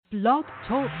Blog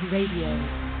Talk Radio.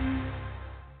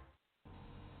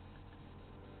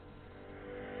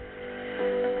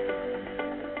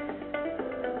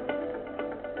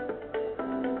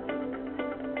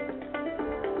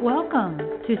 Welcome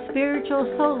to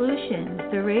Spiritual Solutions,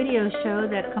 the radio show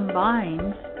that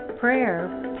combines prayer,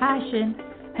 passion,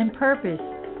 and purpose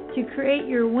to create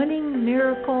your winning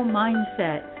miracle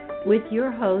mindset with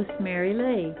your host, Mary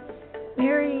Lee.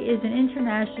 Mary is an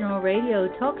international radio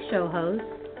talk show host,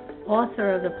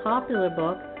 author of the popular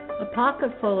book, A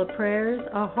Pocket Full of Prayers,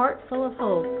 A Heart Full of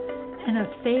Hope, and a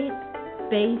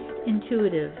faith-based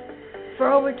intuitive.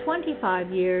 For over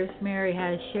 25 years, Mary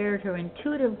has shared her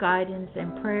intuitive guidance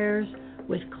and prayers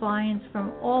with clients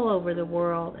from all over the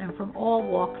world and from all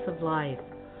walks of life.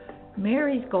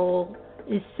 Mary's goal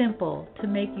is simple: to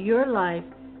make your life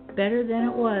better than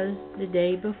it was the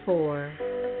day before.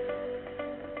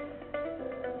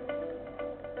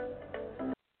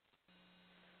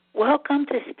 Welcome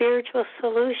to Spiritual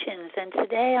Solutions, and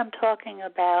today I'm talking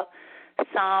about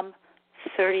Psalm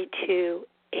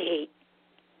 32:8.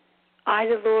 I,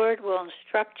 the Lord, will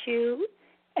instruct you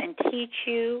and teach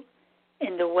you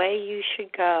in the way you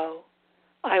should go.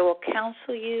 I will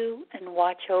counsel you and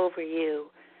watch over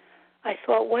you. I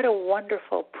thought, what a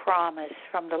wonderful promise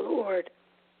from the Lord,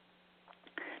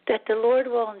 that the Lord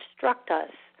will instruct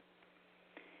us.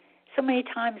 So many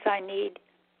times I need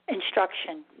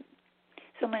instruction.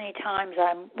 So many times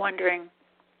I'm wondering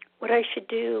what I should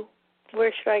do,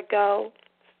 where should I go?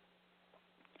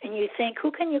 And you think, who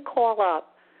can you call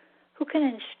up? Who can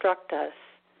instruct us?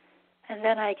 And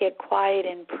then I get quiet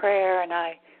in prayer and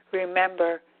I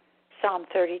remember Psalm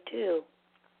 32.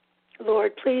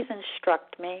 Lord, please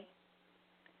instruct me.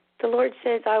 The Lord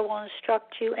says, I will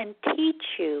instruct you and teach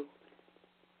you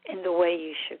in the way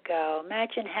you should go.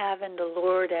 Imagine having the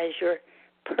Lord as your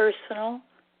personal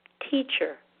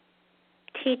teacher,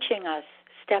 teaching us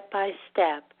step by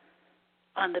step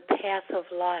on the path of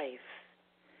life.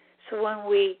 So when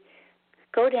we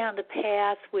go down the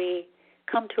path, we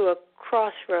come to a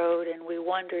crossroad and we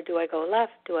wonder, do I go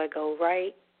left, do I go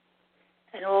right?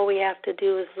 And all we have to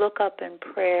do is look up in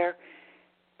prayer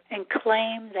and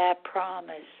claim that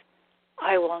promise.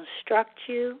 I will instruct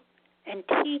you and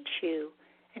teach you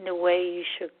in the way you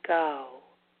should go.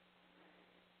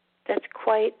 That's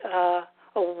quite a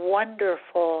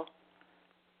wonderful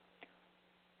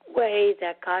way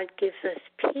that God gives us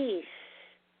peace,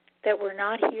 that we're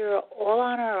not here all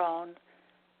on our own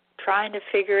trying to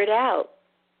figure it out.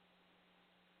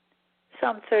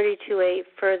 Psalm 32:8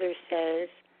 further says,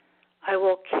 I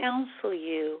will counsel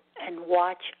you and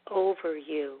watch over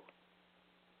you.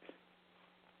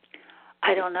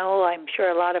 I don't know, I'm sure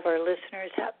a lot of our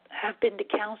listeners have been to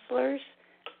counselors.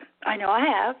 I know I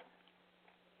have.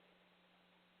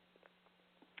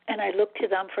 And I look to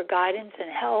them for guidance and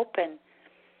help and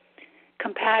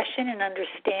compassion and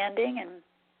understanding and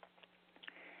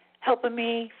helping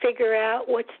me figure out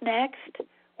what's next,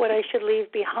 what I should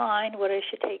leave behind, what I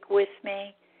should take with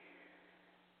me.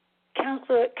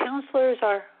 Counselors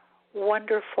are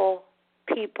wonderful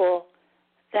people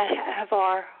that have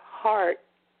our heart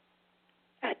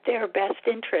at their best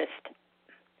interest.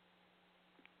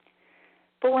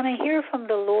 But when I hear from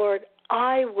the Lord,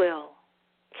 I will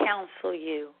counsel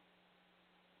you.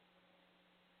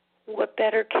 What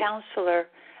better counselor?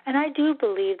 And I do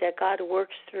believe that God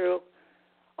works through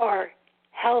our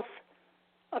health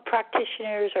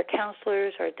practitioners, our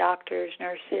counselors, our doctors,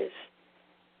 nurses.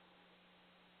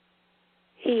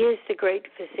 He is the great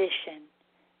physician,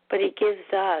 but he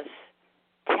gives us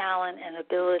talent and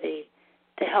ability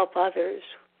to help others.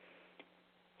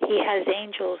 He has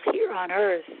angels here on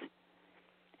earth,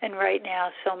 and right now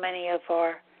so many of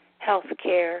our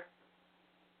healthcare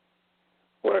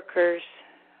workers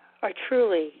are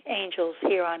truly angels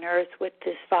here on earth with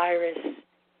this virus.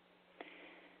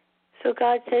 So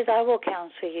God says, I will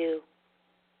counsel you.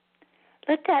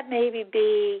 Let that maybe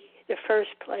be the first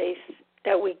place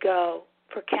that we go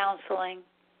for counseling,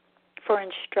 for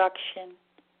instruction,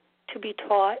 to be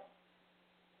taught.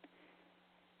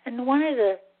 And one of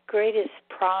the greatest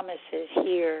promises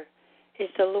here is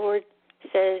the Lord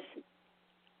says,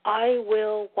 I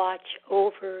will watch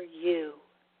over you.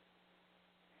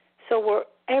 So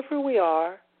wherever we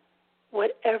are,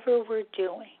 whatever we're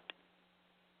doing,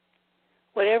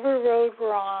 whatever road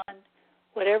we're on,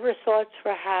 whatever thoughts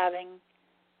we're having,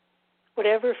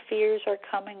 whatever fears are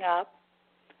coming up,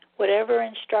 whatever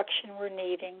instruction we're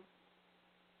needing,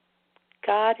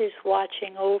 God is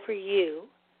watching over you,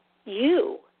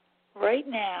 right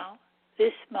now,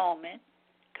 this moment.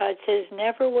 God says,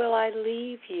 never will I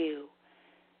leave you,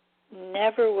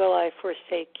 never will I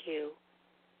forsake you.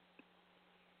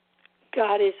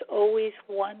 God is always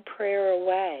one prayer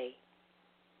away.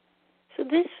 So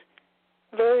this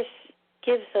verse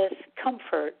gives us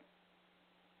comfort.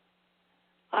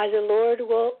 I, the Lord,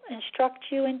 will instruct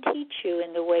you and teach you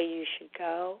in the way you should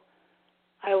go.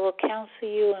 I will counsel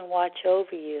you and watch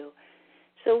over you.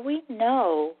 So we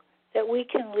know that we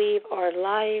can leave our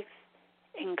life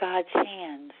in God's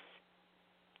hands.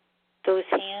 Those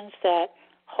hands that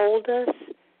hold us,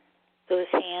 those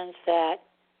hands that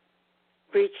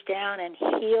reach down and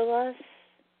heal us.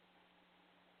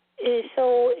 It is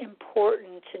so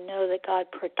important to know that God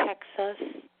protects us.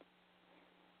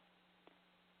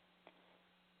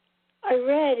 I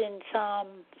read in Psalm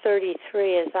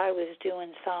 33 as I was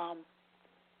doing Psalm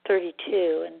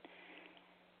 32, and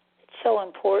it's so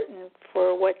important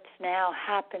for what's now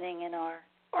happening in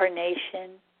our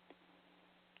nation.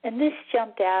 And this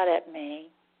jumped out at me.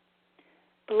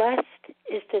 Blessed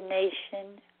is the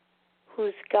nation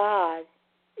whose God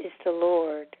is the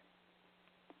Lord.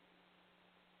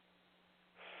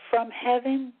 From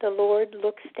heaven the Lord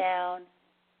looks down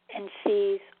and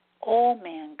sees all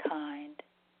mankind.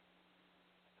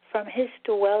 From his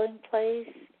dwelling place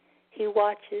he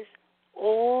watches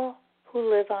all who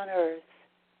live on earth.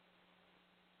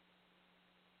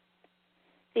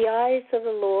 The eyes of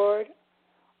the Lord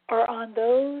are on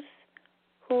those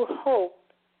whose hope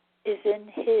is in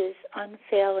his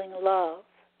unfailing love,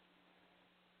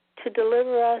 to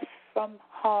deliver us from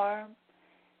harm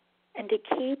and to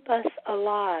keep us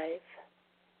alive.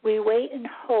 We wait in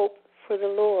hope for the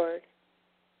Lord.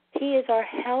 He is our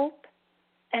help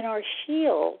and our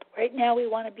shield. Right now we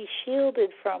want to be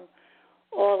shielded from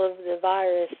all of the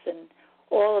virus and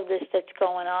all of this that's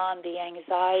going on, the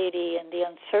anxiety and the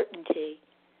uncertainty.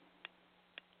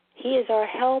 He is our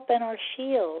help and our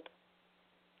shield.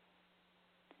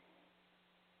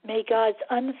 May God's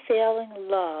unfailing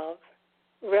love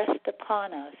rest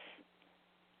upon us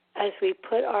as we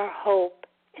put our hope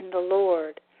in the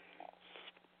Lord.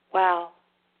 Wow.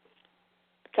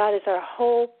 God is our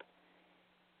hope.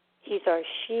 He's our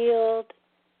shield.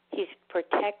 He's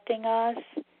protecting us.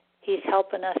 He's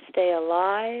helping us stay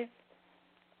alive.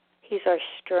 He's our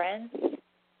strength.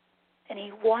 And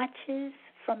he watches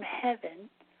from heaven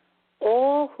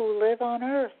all who live on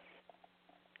earth,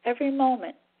 every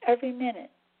moment, every minute.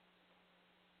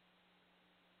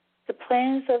 The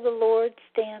plans of the Lord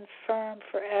stand firm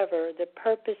forever, the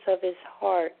purpose of his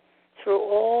heart through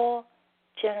all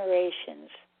generations.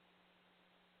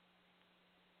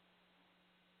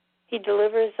 He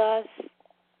delivers us.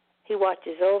 He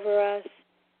watches over us.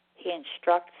 He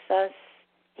instructs us.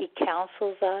 He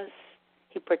counsels us.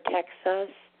 He protects us.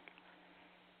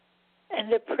 And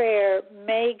the prayer,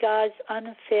 may God's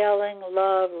unfailing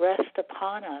love rest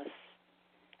upon us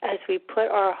as we put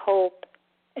our hope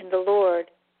in the Lord.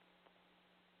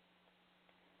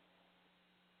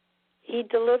 He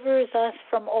delivers us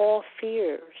from all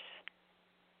fears.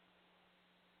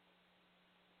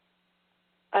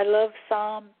 I love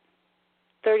Psalm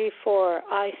 34.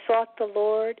 I sought the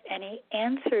Lord, and he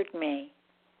answered me.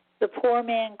 The poor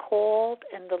man called,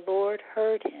 and the Lord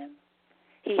heard him.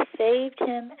 He saved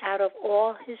him out of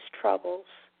all his troubles.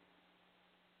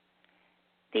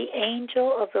 The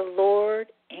angel of the Lord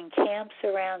encamps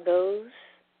around those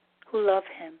who love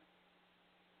him.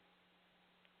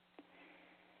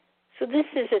 So this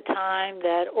is a time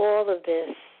that all of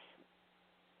this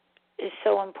is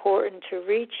so important, to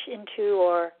reach into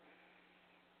our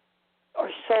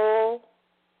soul,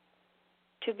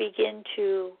 to begin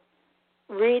to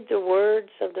read the words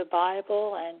of the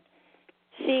Bible and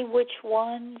see which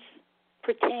ones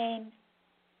pertain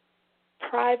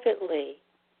privately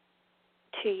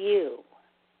to you.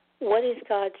 What is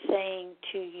God saying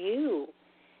to you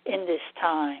in this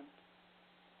time?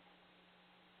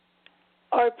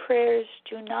 Our prayers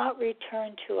do not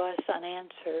return to us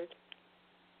unanswered.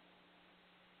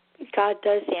 God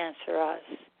does answer us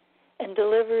and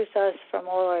delivers us from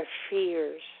all our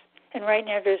fears. And right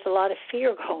now there's a lot of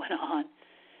fear going on.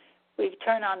 We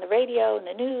turn on the radio and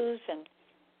the news and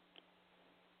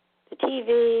the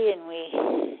TV, and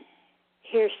we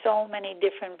hear so many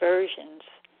different versions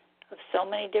of so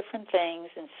many different things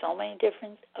and so many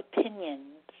different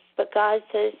opinions. But God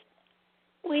says,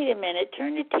 wait a minute,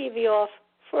 turn the TV off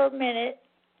for a minute.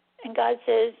 And God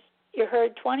says, you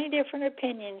heard 20 different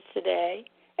opinions today.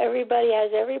 Everybody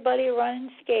has everybody running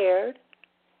scared.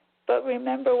 But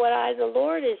remember what I, the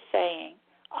Lord, is saying.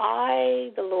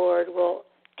 I, the Lord, will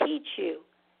teach you,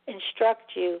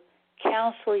 instruct you,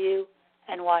 counsel you,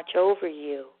 and watch over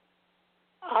you.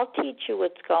 I'll teach you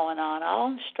what's going on.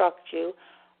 I'll instruct you.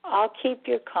 I'll keep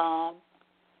you calm.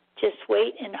 Just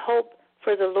wait and hope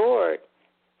for the Lord.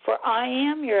 For I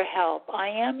am your help. I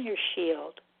am your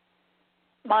shield.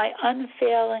 My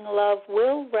unfailing love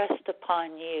will rest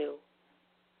upon you.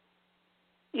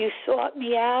 You sought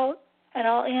me out, and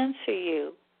I'll answer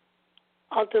you.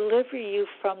 I'll deliver you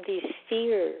from these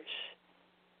fears.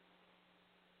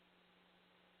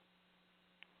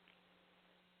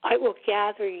 I will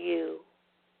gather you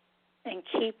and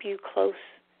keep you close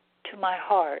to my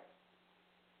heart.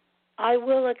 I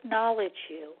will acknowledge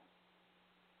you.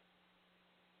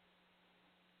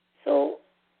 So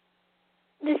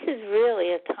this is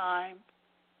really a time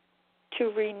to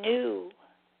renew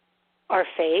our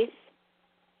faith,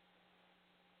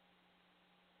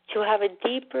 to have a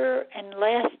deeper and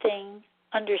lasting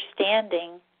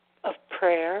understanding of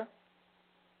prayer,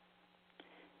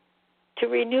 to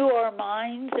renew our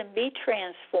minds and be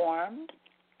transformed.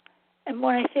 And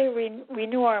when I say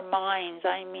renew our minds,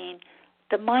 I mean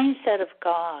the mindset of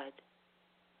God,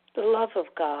 the love of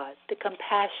God, the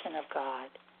compassion of God.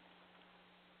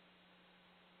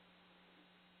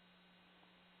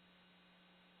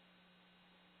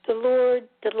 The Lord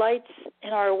delights in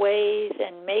our ways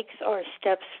and makes our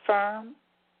steps firm.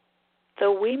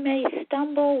 Though we may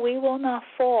stumble, we will not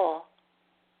fall,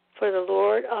 for the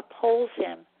Lord upholds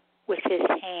him with his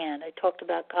hand. I talked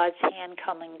about God's hand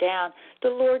coming down. The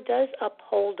Lord does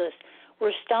uphold us.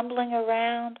 We're stumbling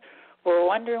around. We're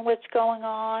wondering what's going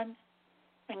on.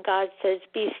 And God says,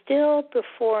 be still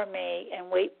before me and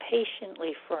wait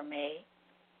patiently for me.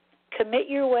 Commit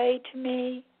your way to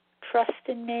me. Trust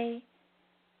in me.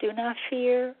 Do not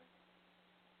fear.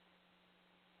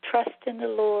 Trust in the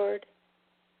Lord.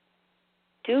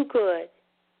 Do good,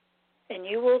 and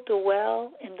you will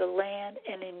dwell in the land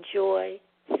and enjoy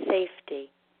safety.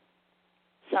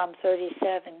 Psalm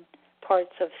 37,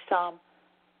 parts of Psalm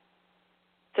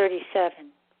 37.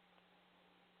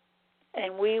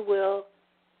 And we will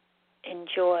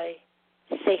enjoy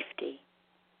safety.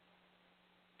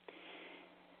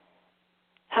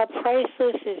 How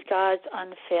priceless is God's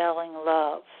unfailing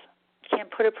love. Can't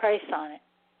put a price on it.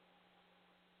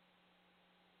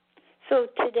 So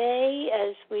today,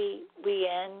 as we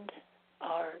end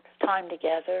our time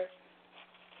together,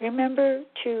 remember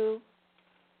to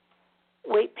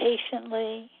wait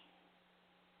patiently,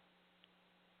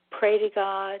 pray to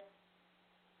God,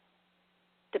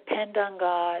 depend on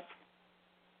God,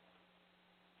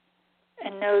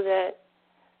 and know that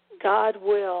God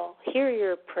will hear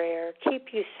your prayer, keep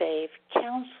you safe,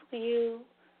 counsel you,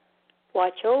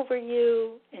 watch over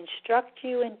you, instruct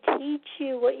you, and teach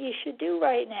you what you should do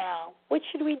right now. What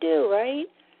should we do, right?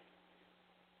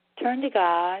 Turn to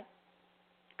God,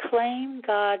 claim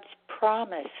God's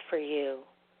promise for you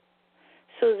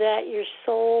so that your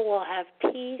soul will have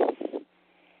peace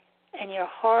and your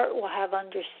heart will have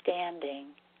understanding.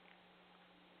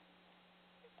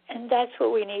 And that's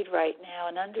what we need right now,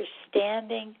 an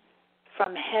understanding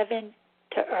from heaven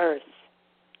to earth.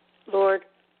 Lord,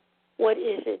 what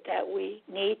is it that we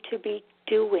need to be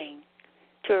doing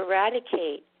to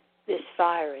eradicate this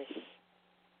virus,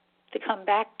 to come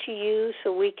back to you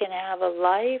so we can have a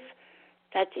life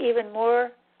that's even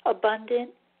more abundant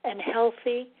and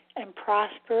healthy and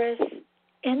prosperous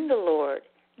in the Lord,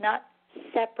 not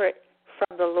separate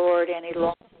from the Lord any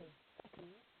longer.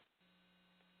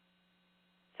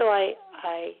 So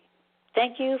I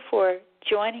thank you for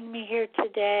joining me here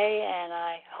today, and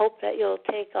I hope that you'll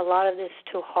take a lot of this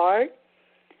to heart.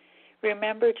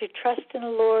 Remember to trust in the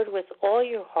Lord with all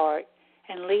your heart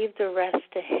and leave the rest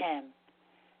to Him.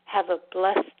 Have a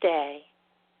blessed day.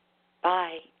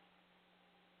 Bye.